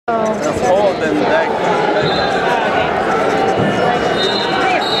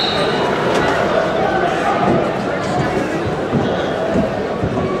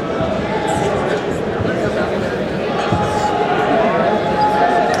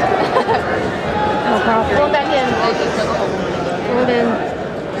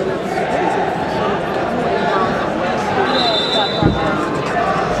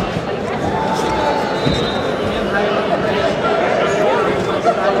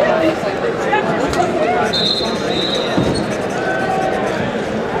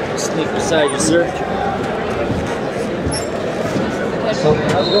Sir.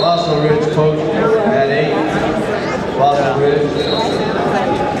 Fossil Ridge coach at 8. Fossil Ridge.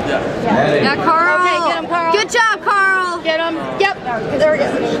 Yeah, Carl. Okay, get him, Carl. Good job, Carl. Get him. Yep. There we go.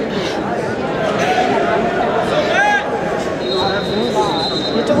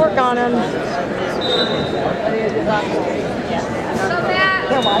 Get to work on him.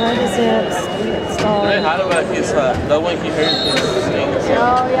 Come on, on his hips. Hey, how about his, that one he heard his thing?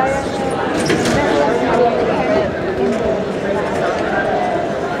 Oh, yeah.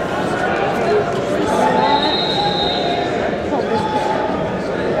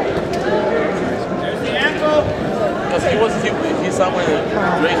 Because he's somewhere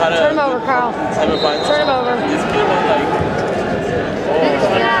learning how to turn him over, Carl. Turn him over. This kid was like,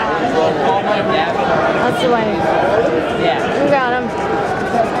 That's the way. Yeah. You got him.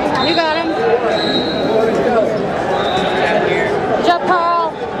 You got him. Good job,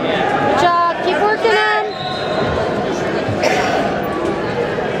 Carl. Good job. Keep working him.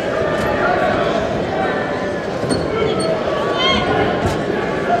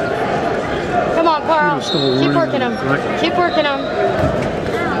 Come on, Carl. Keep working him. Keep working him.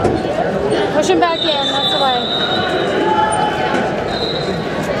 Push him back in. That's the way.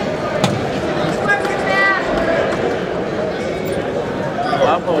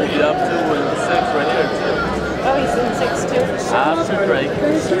 Papa will be up to 6 right here too. Oh, he's in 6 too. After break.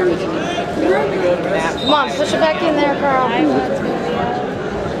 Come on, push it back in there, Carl.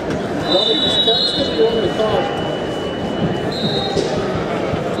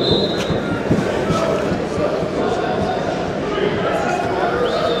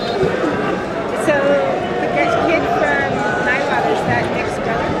 So, the kid from Nylon, is that Nick's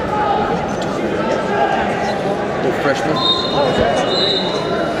brother? The freshman.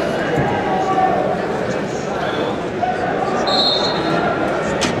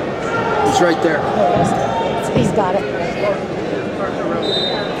 It's right there. He's got it.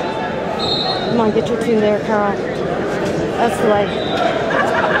 Come on, get your 2 there, Carl. That's the way.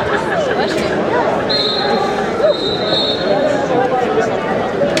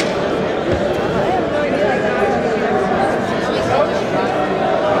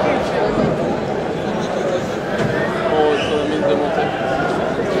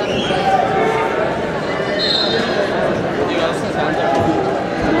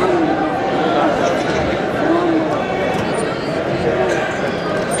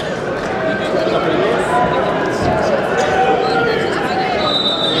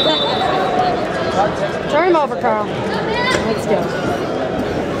 Turn him over, Carl. Let's go.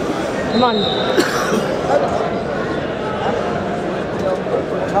 Come on.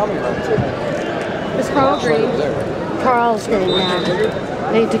 Is Carl green? Carl's green, yeah.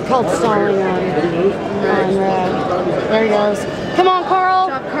 They called stalling on red. There he goes. Come on, Carl.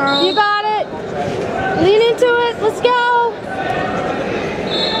 Good job, Carl. You got it. Lean into it. Let's go.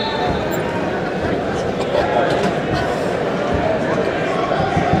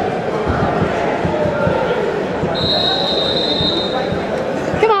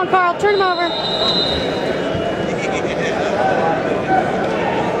 Come on, Carl. Turn him over.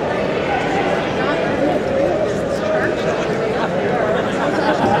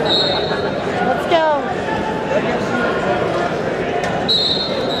 Let's go.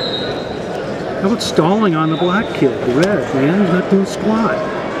 How about stalling on the black kid, the red, man? He's not doing squat.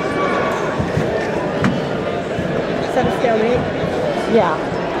 Is that a stalemate? Yeah.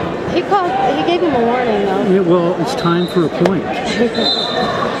 He gave him a warning, though. Yeah, well, it's time for a point.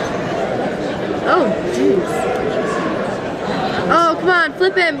 Oh, jeez. Oh, come on,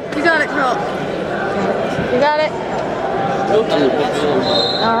 flip him. You got it, Carl. You got it?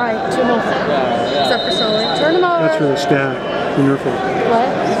 All right, 2 more. Except for Sully. Turn him over. That's for the stack, the Nerful. What?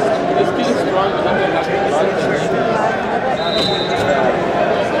 This kid is strong.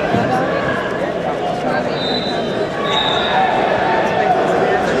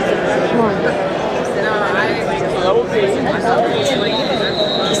 Come on.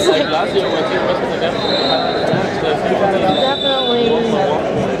 Definitely.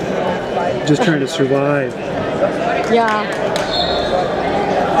 Just trying to survive. Yeah.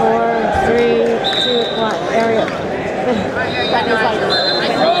 4, 3, 2, 1. Area. That is like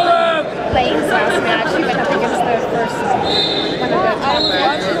Lane's last match, he went up against the first one of the top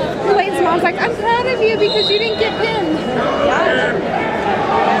match. Lane's mom's like, I'm proud of you because you didn't get pinned. Yeah.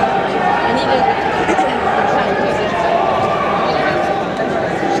 I need to.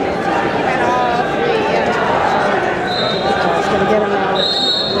 Just gonna get him now.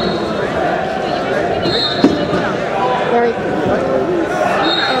 Very.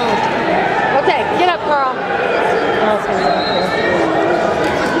 Oh. Okay, get up, Carl. Oh, it's gonna get up here.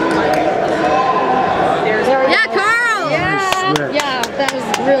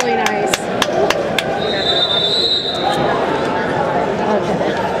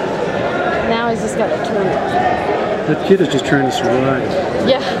 That kid is just trying to survive.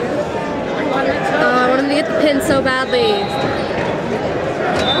 Yeah. I want him to get the pin so badly.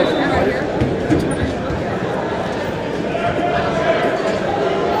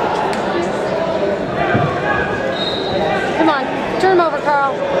 Come on, turn him over,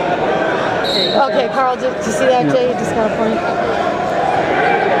 Carl. Okay, Carl, did you see that, Jay? You just got a point.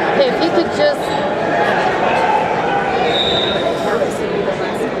 Okay, if you could just...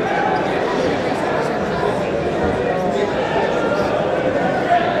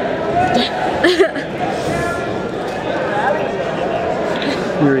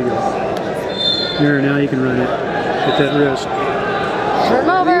 There you go. There, now you can run it. Get that wrist. Turn him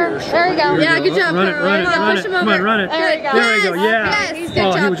over. There you go. Yeah, good job, Run it, Carl. run it, There you go. run Push it. him Come over. on, run it. There you go. There you go, yeah. Yes, good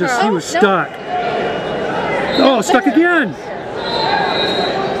Oh, job, Carl. he was stuck. Oh, stuck again.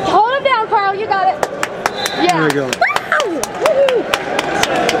 Hold him down, Carl. You got it. Yeah. There you go.